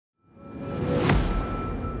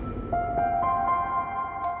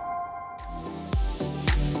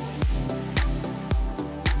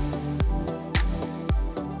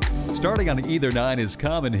Starting on either 9 is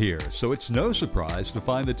common here, so it's no surprise to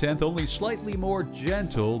find the 10th only slightly more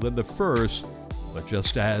gentle than the first, but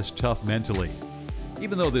just as tough mentally.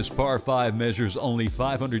 Even though this par 5 measures only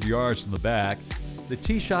 500 yards from the back, the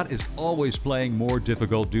tee shot is always playing more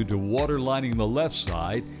difficult due to water lining the left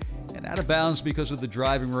side and out of bounds because of the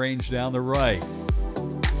driving range down the right.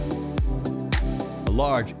 A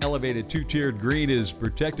large elevated two-tiered green is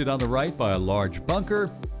protected on the right by a large bunker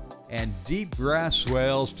and deep grass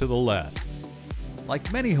swales to the left.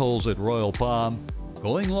 Like many holes at Royal Palm,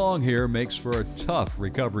 going long here makes for a tough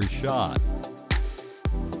recovery shot.